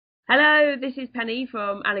Hello, this is Penny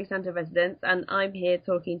from Alexandra Residence, and I'm here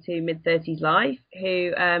talking to Mid-30s Life,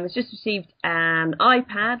 who has just received an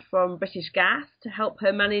iPad from British Gas to help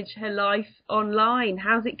her manage her life online.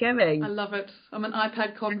 How's it going? I love it. I'm an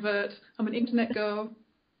iPad convert. I'm an internet girl.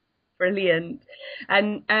 Brilliant.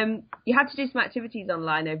 And you had to do some activities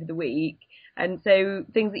online over the week, and so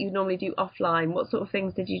things that you normally do offline. What sort of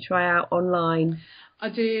things did you try out online? I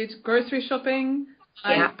did grocery shopping.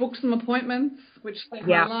 I Yeah, booked some appointments, which saved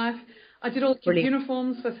my yeah, life. I did all the kids' brilliant.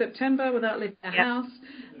 uniforms for September without leaving the Yeah, house.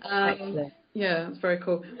 Um, excellent. yeah, it's very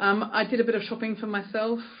cool. I did a bit of shopping for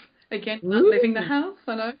myself. Again, without leaving the Woo! house.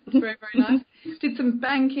 I know, it's very, very nice. Did some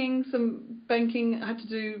banking. I had to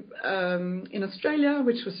do in Australia,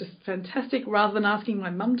 which was just fantastic, rather than asking my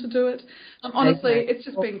mum to do it. Honestly, Okay. it's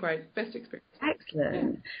just been great. Best experience. Yeah.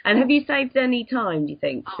 Excellent. And have you saved any time, do you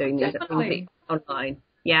think, Oh, doing these things definitely. online?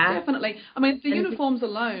 Yeah? Definitely. I mean, the And uniforms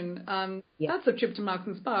alone, yeah, that's a trip to Marks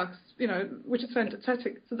and Sparks, which is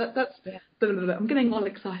fantastic. So that's, yeah. blah, blah, blah. I'm getting all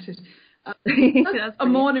excited. Uh, that's That's a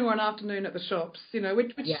brilliant. morning or an afternoon at the shops,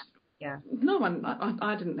 which Yeah, yeah. no one,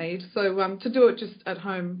 I didn't need. So to do it just at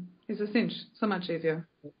home is a cinch, so much easier.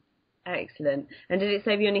 Excellent. And did it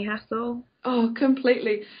save you any hassle? Oh,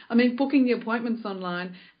 completely. I mean, booking the appointments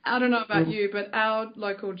online, I don't know about Mm. you, but our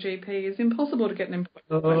local GP is impossible to get an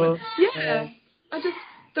appointment. Oh, Yeah,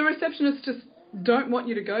 the receptionists just don't want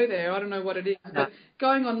you to go there. I don't know what it is, no, but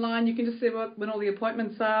going online, you can just see when all the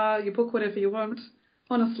appointments are, you book whatever you want.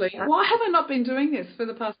 Honestly, that's why have I not been doing this for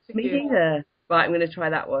the past 6 me years? either. Right, I'm going to try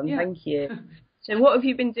that one. Yeah. Thank you. So what have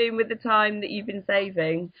you been doing with the time that you've been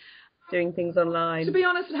saving, doing things To online? be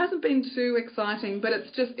honest, it hasn't been too exciting, but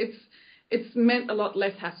it's meant a lot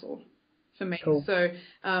less hassle for me. Cool. So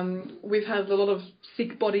we've had a lot of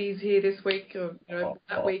sick bodies here this week, or that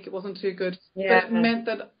Oh, week it wasn't too good. But yeah, it meant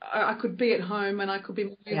that I could be at home and I could be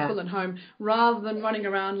more yeah. useful at home rather than running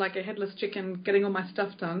around like a headless chicken getting all my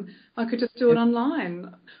stuff done. I could just do it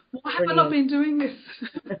online. Why have I not Brilliant. been doing this?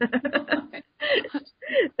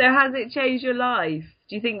 So has it changed your life?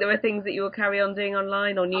 Do you think there are things that you will carry on doing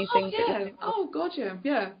online or new Oh things that yeah. you do? Oh god, yeah.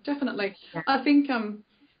 Yeah, definitely. Yeah, I think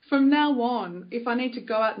from now on, if I need to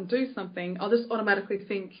go out and do something, I'll just automatically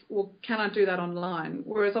think, well, can I do that online?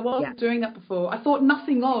 Whereas I yeah, wasn't doing that before. I thought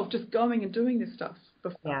nothing of just going and doing this stuff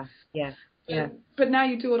before. yeah, yeah, yeah, But now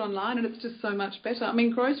you do it online and it's just so much better. I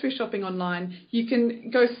mean, grocery shopping online, you can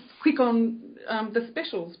go click on the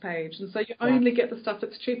specials page, and so you yeah. only get the stuff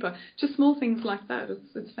that's cheaper. Just small things like that.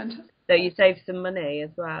 It's fantastic. So you save some money as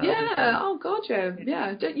well, do you Yeah. think? Oh God. Yeah.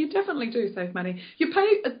 Yeah. You definitely do save money. You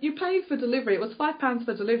pay for delivery. It was £5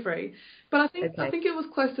 for delivery, but I Okay, think it was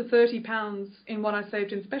close to £30 in what I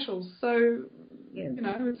saved in specials. So yeah,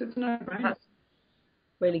 it's a no-brainer. that's a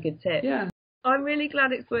really good tip. Yeah. I'm really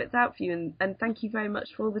glad it's worked out for you, and thank you very much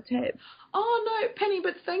for all the tips. Oh no, Penny,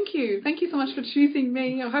 but thank you. Thank you so much for choosing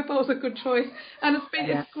me. I hope I was a good choice. And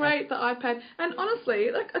Yeah, it's great, the iPad. And honestly,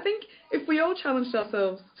 I think if we all challenged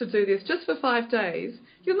ourselves to do this just for 5 days,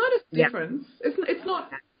 you'll notice a yeah, difference. It's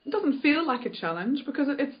not, it doesn't feel like a challenge because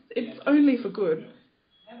it's only for good.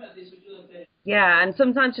 yeah. And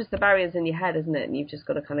sometimes just the barriers in your head, isn't it? And you've just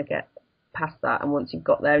got to kind of get past that. And once you've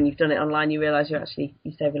got there and you've done it online, you realise you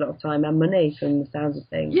save a lot of time and money from the sounds of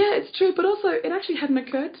things. Yeah, it's true, but also it actually hadn't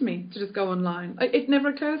occurred to me to just go online. It never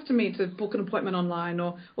occurs to me to book an appointment online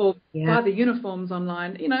or Yeah, buy the uniforms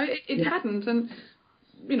online. It yeah. hadn't, and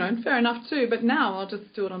and fair enough too. But now I'll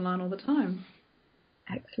just do it online all the time.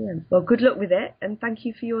 Excellent. Well, good luck with it, and thank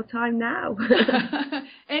you for your time now.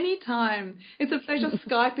 Anytime. It's a pleasure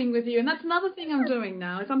Skyping with you, and that's another thing I'm doing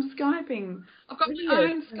now is I'm Skyping. I've got my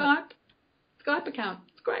Brilliant. own Skype account.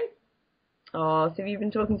 It's great. Oh, so you've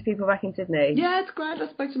been talking to people back in Sydney? Yeah, it's great. I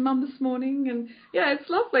spoke to Mum this morning, and yeah, it's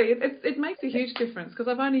lovely. It makes a huge difference because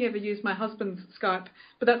I've only ever used my husband's Skype,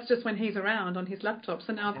 but that's just when he's around on his laptop.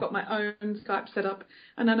 So now I've got my own Skype set up,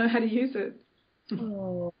 and I know how to use it.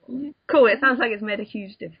 Oh, Yeah. cool. It sounds like it's made a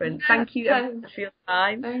huge difference. Thank you Okay. ever so much for your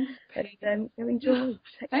time, Thanks. and go enjoy.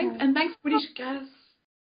 Take Thanks, care. and thanks, British Gas.